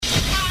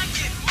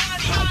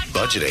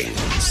budgeting,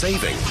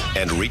 saving,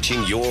 and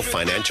reaching your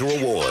financial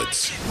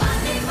rewards.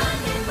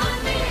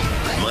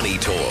 Money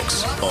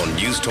Talks on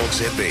News Talk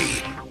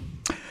ZB.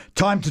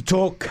 Time to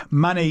talk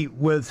money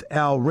with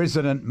our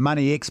resident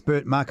money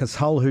expert, Marcus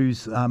Hull,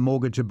 who's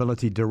Mortgage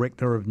Ability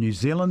Director of New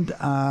Zealand.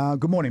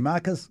 Good morning,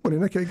 Marcus. Morning,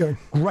 Nick. How you going?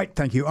 Great,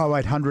 thank you.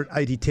 0800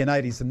 80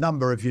 1080 is the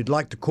number. If you'd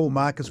like to call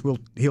Marcus,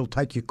 he'll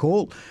take your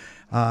call.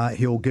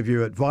 He'll give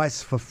you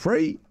advice for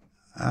free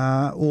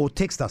or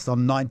text us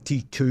on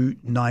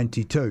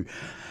 9292.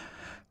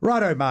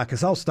 Righto,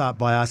 Marcus, I'll start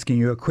by asking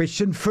you a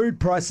question.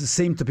 Food prices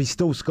seem to be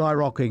still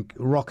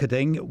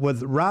skyrocketing,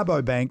 with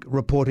Rabobank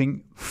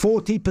reporting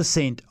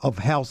 40% of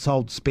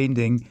household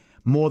spending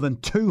more than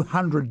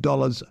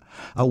 $200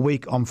 a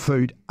week on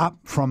food,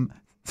 up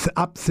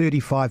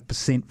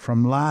 35%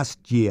 from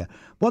last year.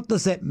 What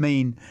does that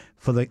mean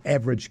for the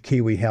average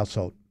Kiwi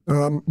household?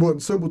 Well, in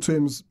simple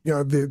terms,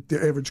 their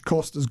average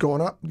cost has gone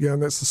up,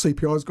 and that's the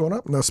CPI has gone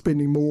up, and they're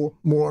spending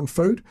more on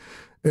food.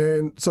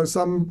 And so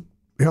some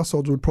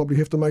households would probably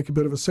have to make a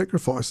bit of a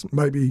sacrifice.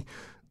 Maybe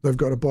they've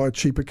got to buy a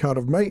cheaper cut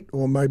of meat,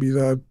 or maybe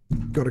they've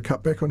got to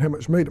cut back on how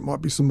much meat. It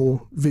might be some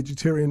more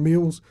vegetarian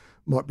meals,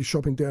 might be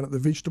shopping down at the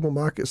vegetable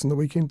markets on the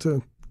weekend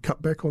to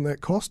cut back on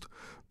that cost.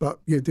 But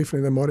yeah,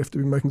 definitely they might have to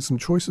be making some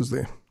choices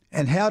there.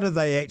 And how do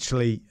they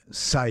actually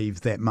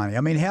save that money?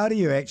 I mean, how do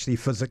you actually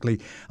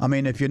physically,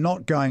 if you're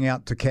not going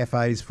out to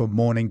cafes for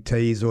morning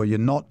teas, or you're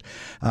not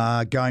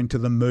going to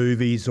the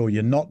movies, or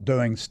you're not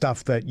doing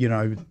stuff that,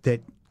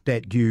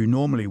 that you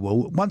normally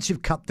will, once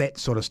you've cut that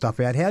sort of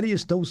stuff out, how do you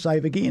still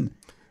save again?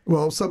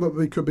 Well, some of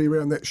it could be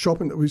around that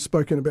shopping that we've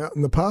spoken about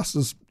in the past,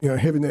 is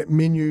having that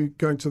menu,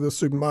 going to the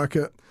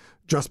supermarket,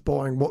 just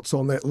buying what's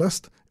on that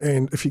list.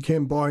 And if you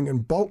can, buying in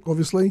bulk,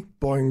 obviously,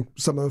 buying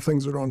some of the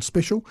things that are on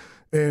special.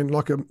 And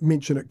like I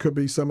mentioned, it could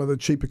be some of the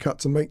cheaper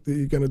cuts of meat that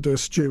you're going to do a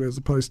stew as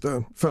opposed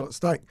to fillet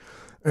steak.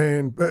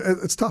 And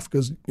it's tough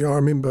because, I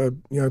remember,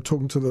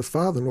 talking to the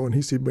father-in-law, and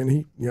he said when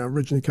he,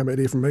 originally came out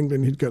here from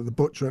England, he'd go to the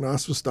butcher and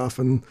ask for stuff,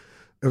 and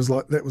it was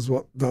like that was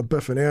what they're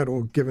biffing out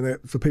or giving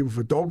that for people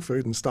for dog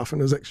food and stuff,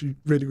 and it was actually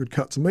really good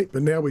cuts of meat.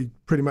 But now we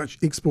pretty much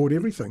export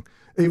everything,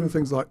 even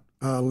things like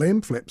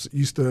lamb flaps that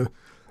used to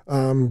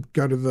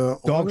go to the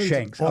dog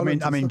shanks.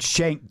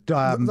 Shanked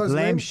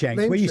lamb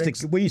shanks.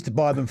 We used to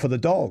buy them for the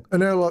dog,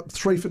 and they're like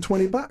 3 for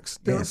 $20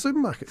 down at the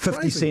supermarket.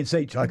 50 cents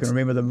each. I can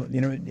remember them.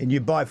 And you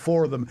buy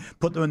 4 of them,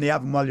 put them in the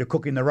oven while you're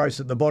cooking the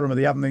roast at the bottom of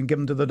the oven, then give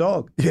them to the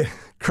dog. Yeah,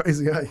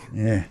 crazy, eh?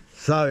 Yeah.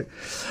 So,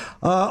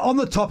 on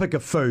the topic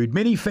of food,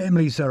 many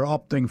families are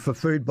opting for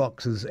food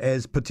boxes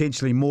as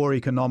potentially more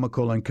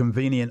economical and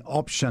convenient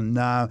option.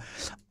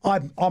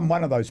 I'm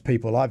one of those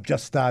people. I've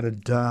just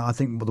started. I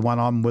think the one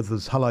I'm with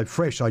is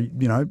HelloFresh.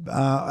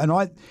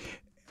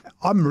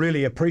 I'm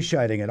really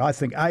appreciating it. I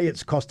think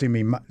it's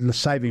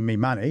saving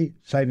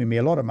me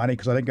a lot of money,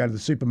 because I don't go to the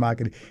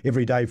supermarket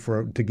every day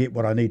to get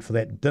what I need for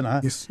that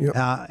dinner. Yes. Yep.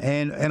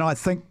 And I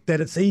think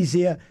that it's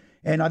easier,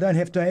 and I don't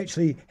have to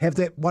actually have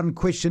that one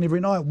question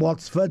every night: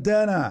 what's for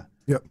dinner?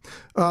 Yep.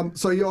 I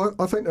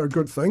think they're a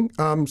good thing.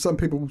 Some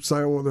people say,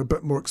 they're a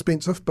bit more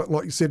expensive, but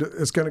like you said,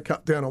 it's going to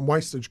cut down on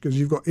wastage because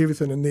you've got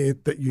everything in there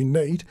that you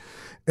need.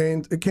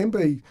 And it can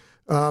be,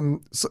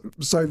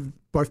 so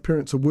both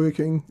parents are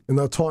working and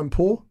they're time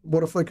poor.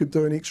 What if they could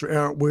do an extra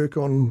hour at work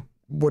on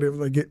whatever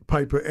they get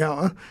paid per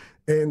hour,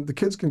 and the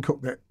kids can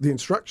cook that? The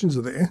instructions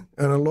are there.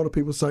 And a lot of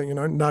people say,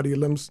 Nadia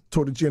Lim's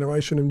taught a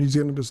generation of New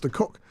Zealanders to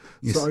cook.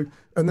 Yes. So,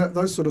 and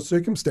those sort of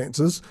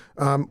circumstances,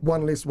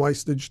 one, less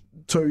wastage,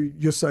 2,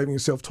 you're saving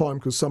yourself time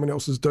because someone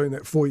else is doing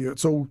that for you.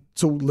 It's all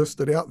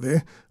listed out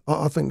there.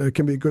 I think that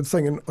can be a good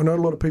thing. And I know a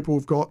lot of people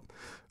have got,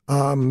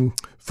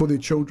 for their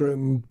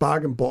children,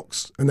 bargain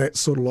box, and that's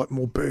sort of like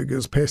more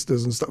burgers,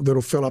 pastas and stuff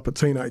that'll fill up a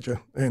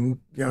teenager. And,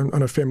 I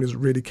know families are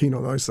really keen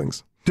on those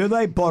things. Do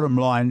they, bottom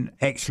line,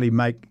 actually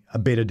make a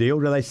better deal?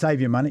 Do they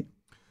save you money?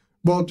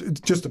 Well,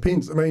 it just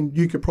depends.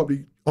 You could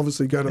probably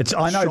obviously go to.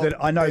 I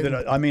know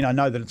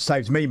that it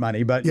saves me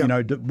money, but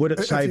would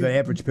it save the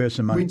average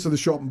person money? Went to the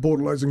shop and bought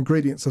all those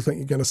ingredients, I think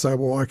you're going to say,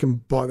 well, I can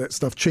buy that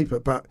stuff cheaper.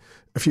 But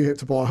if you had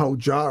to buy a whole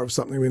jar of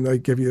something when they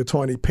give you a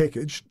tiny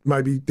package,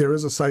 maybe there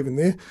is a saving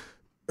there.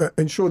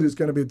 And sure, there's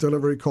going to be a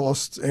delivery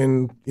cost,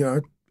 and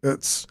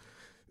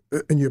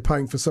and you're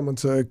paying for someone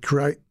to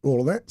create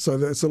all of that, so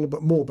that's a little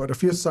bit more. But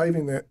if you're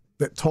saving that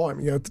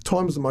time, the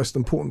time is the most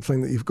important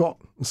thing that you've got.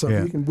 And so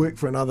if you can work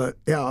for another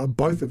hour,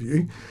 both of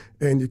you,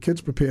 and your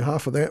kids prepare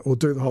half of that or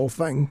do the whole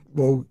thing,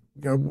 well,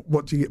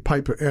 what do you get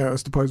paid per hour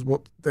as opposed to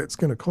what that's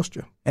going to cost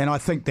you? And I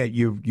think that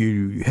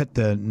you hit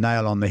the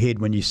nail on the head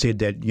when you said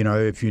that,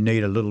 if you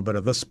need a little bit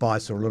of this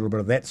spice or a little bit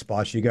of that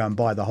spice, you go and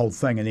buy the whole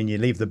thing, and then you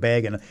leave the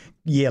bag, and a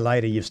year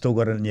later you've still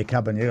got it in your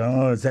cupboard, and you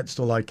go, is that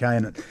still okay?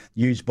 And it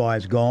used by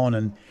is gone.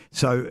 And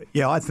so,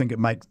 I think it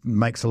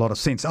makes a lot of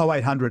sense.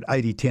 0800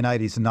 80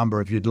 1080 is the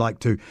number if you'd like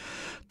to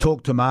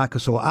talk to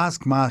Marcus or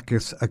ask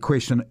Marcus a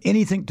question,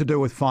 anything to do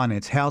with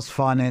finance, house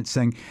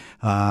financing,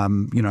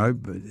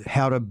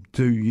 how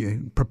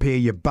to prepare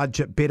your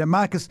budget better.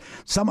 Marcus,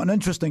 someone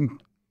interesting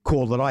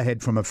call that I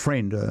had from a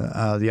friend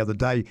the other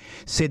day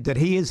said that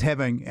he is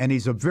having, and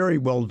he's a very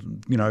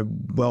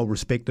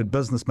well-respected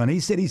businessman. He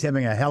said he's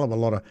having a hell of a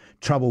lot of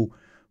trouble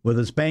with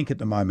his bank at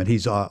the moment.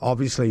 He's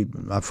obviously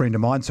a friend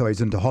of mine, so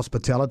he's into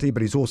hospitality,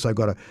 but he's also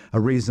got a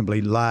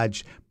reasonably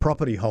large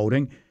property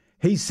holding.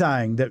 He's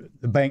saying that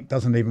the bank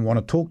doesn't even want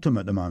to talk to him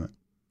at the moment.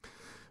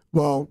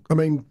 Well, I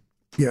mean,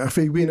 yeah, if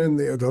he went in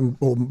there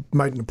or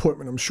made an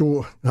appointment, I'm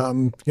sure,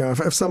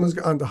 if someone's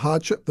under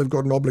hardship, they've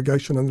got an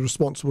obligation in the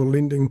responsible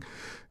lending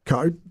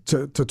code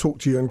to talk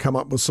to you and come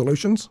up with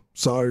solutions.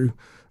 So,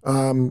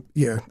 I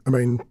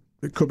mean,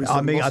 it could be.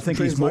 I think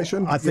he's more.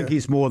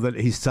 He's more that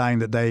he's saying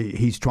that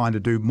he's trying to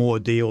do more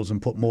deals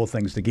and put more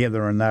things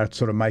together, and they're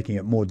sort of making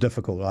it more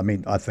difficult. I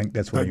mean, I think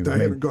that's what they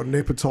haven't got an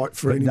appetite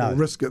for any more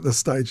risk at this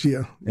stage.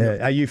 Yeah.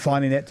 Are you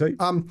finding that too?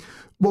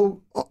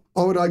 Well,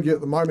 I would argue at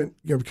the moment,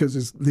 because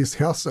there's less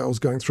house sales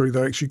going through,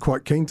 they're actually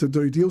quite keen to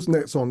do deals, and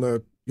that's on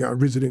the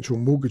residential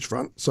mortgage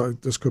front. So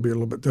this could be a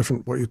little bit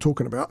different what you're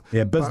talking about.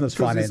 Yeah, business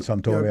finance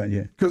I'm talking about,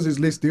 yeah. Because there's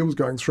less deals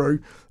going through,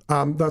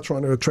 they're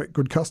trying to attract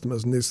good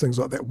customers, and there's things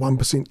like that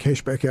 1%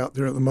 cashback out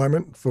there at the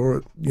moment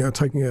for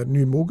taking out a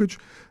new mortgage.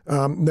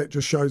 That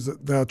just shows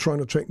that they're trying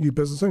to attract new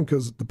business in,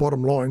 because the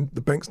bottom line, the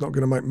bank's not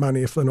going to make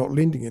money if they're not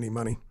lending any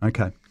money.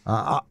 Okay.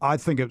 I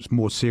think it's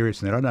more serious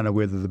than that. I don't know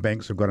whether the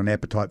banks have got an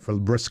appetite for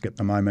risk at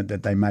the moment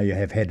that they may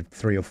have had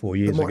 3 or 4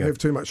 years ago. They might have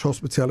too much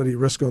hospitality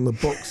risk on the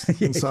books,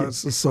 and so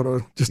it's sort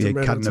of just a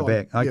matter of time.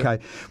 Back.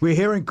 Okay. Yeah. We're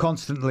hearing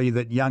constantly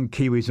that young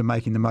Kiwis are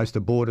making the most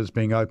of borders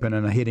being open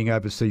and are heading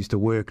overseas to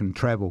work and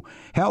travel.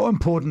 How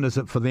important is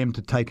it for them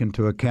to take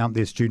into account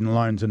their student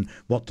loans and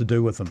what to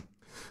do with them?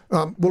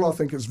 Well, I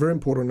think it's very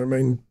important. I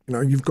mean,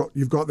 you've got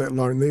that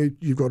loan there.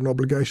 You've got an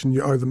obligation.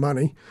 You owe the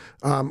money.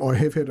 I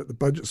have had at the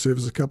budget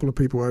service a couple of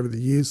people over the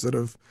years that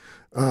have,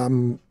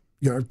 gone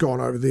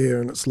over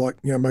there, and it's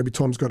like, maybe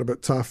times got a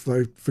bit tough.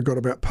 They forgot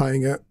about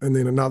paying it, and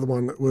then another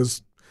one that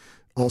was,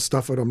 I'll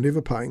stuff it, I'm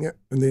never paying it,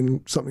 and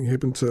then something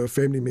happened to a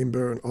family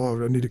member, and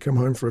I need to come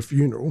home for a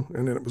funeral,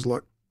 and then it was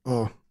like,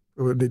 I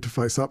would need to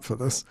face up for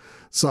this.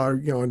 So,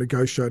 I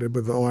negotiated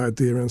with the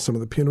IRD around some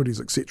of the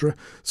penalties, etc.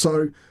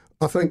 So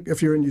I think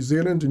if you're in New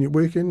Zealand and you're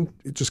working,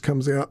 it just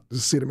comes out, a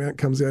set amount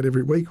comes out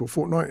every week or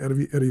fortnight out of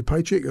your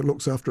paycheck. It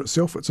looks after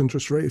itself. It's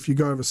interest free. If you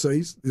go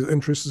overseas, the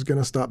interest is going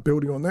to start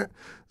building on that.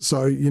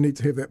 So you need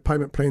to have that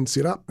payment plan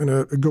set up, and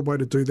a good way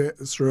to do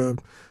that is through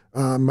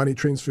a money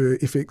transfer,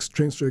 FX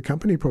transfer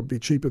company, probably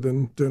cheaper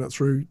than doing it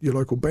through your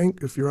local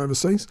bank if you're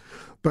overseas.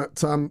 But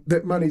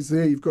that money's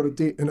there, you've got a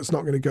debt, and it's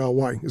not going to go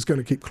away. It's going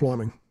to keep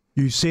climbing.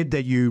 You said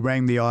that you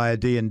rang the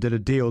IRD and did a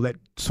deal. That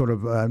sort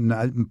of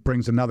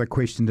brings another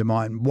question to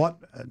mind. What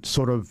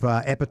sort of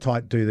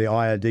appetite do the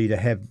IRD to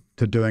have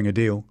to doing a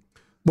deal?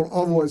 Well,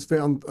 I've always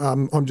found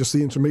I'm just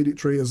the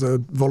intermediary as a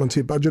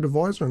volunteer budget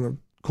advisor, and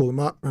I call them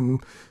up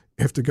and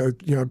have to go,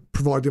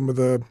 provide them with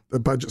a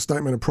budget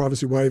statement, a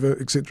privacy waiver,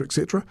 et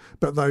cetera,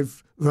 But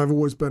they've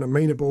always been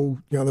amenable.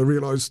 They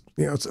realise,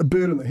 it's a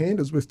bird in the hand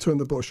is worth two in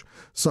the bush.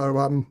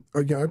 So,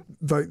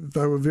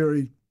 they were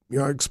very,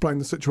 explain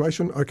the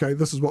situation. Okay,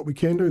 this is what we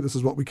can do. This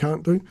is what we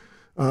can't do.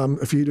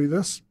 If you do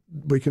this,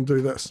 we can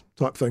do this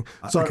type thing.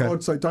 So okay.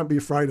 I'd say don't be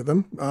afraid of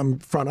them.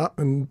 Front up,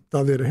 and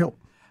they're there to help.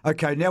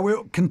 Okay, now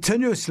we're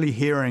continuously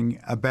hearing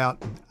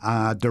about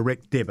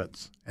direct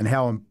debits and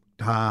how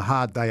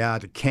hard they are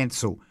to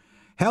cancel.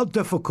 How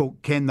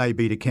difficult can they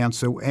be to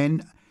cancel,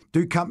 and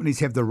do companies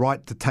have the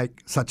right to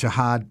take such a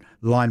hard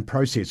line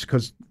process?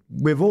 Because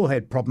we've all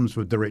had problems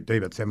with direct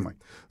debits, haven't we?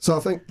 So I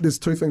think there's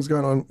two things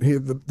going on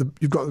here.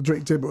 You've got the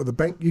direct debit with the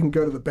bank. You can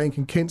go to the bank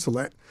and cancel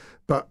that,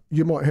 but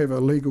you might have a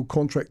legal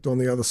contract on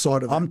the other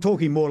side of that. I'm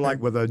talking more like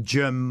with a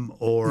gym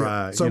or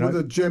with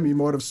a gym, you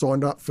might have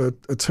signed up for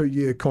a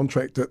 2-year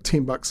contract at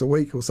 $10 a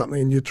week or something,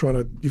 and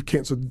you've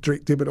cancelled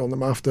direct debit on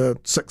them after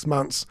 6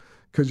 months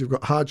because you've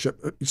got hardship.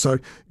 So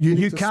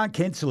you can't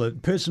cancel it.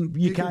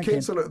 You can't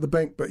cancel it at the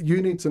bank, but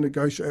you need to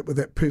negotiate with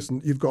that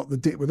person you've got the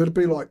debt with. It'd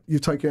be like you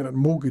take out a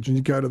mortgage and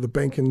you go to the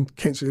bank and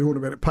cancel the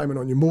automatic payment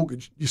on your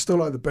mortgage. You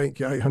still owe the bank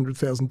your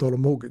 $800,000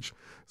 mortgage.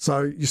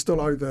 So you still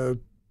owe the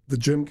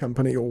gym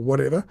company or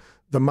whatever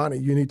the money.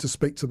 You need to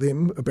speak to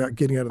them about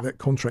getting out of that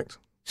contract.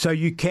 So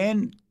you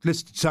can,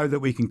 so that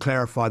we can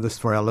clarify this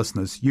for our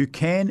listeners, you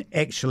can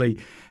actually,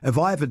 if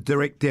I have a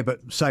direct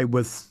debit, say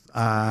with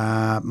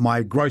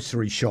my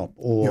grocery shop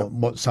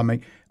or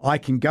something, I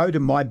can go to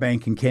my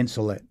bank and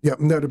cancel that. Yeah,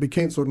 and that'll be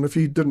cancelled. And if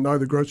you didn't owe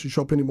the grocery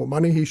shop any more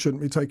money, he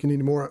shouldn't be taking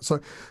any more out. So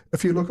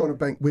if you look on a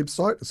bank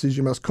website, it says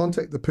you must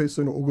contact the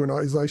person or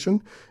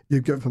organisation you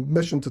give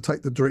permission to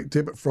take the direct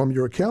debit from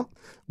your account,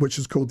 which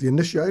is called the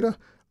initiator.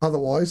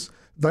 Otherwise,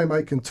 they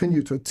may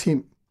continue to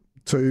attempt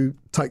to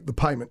take the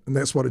payment, and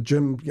that's what a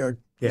gym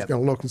is going to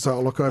look and say,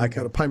 oh, look, I haven't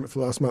got a payment for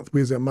last month,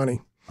 where's our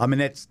money? I mean,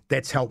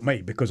 that's helped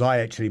me, because I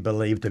actually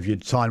believed if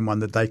you'd sign one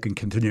that they can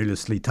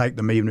continuously take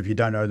them even if you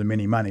don't owe them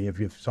any money if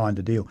you've signed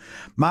a deal.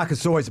 Marcus,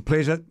 it's always a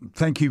pleasure.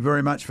 Thank you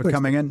very much for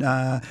coming in.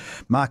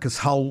 Marcus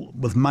Hull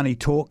with Money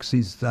Talks.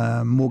 He's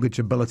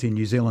Mortgageability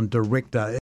New Zealand Director.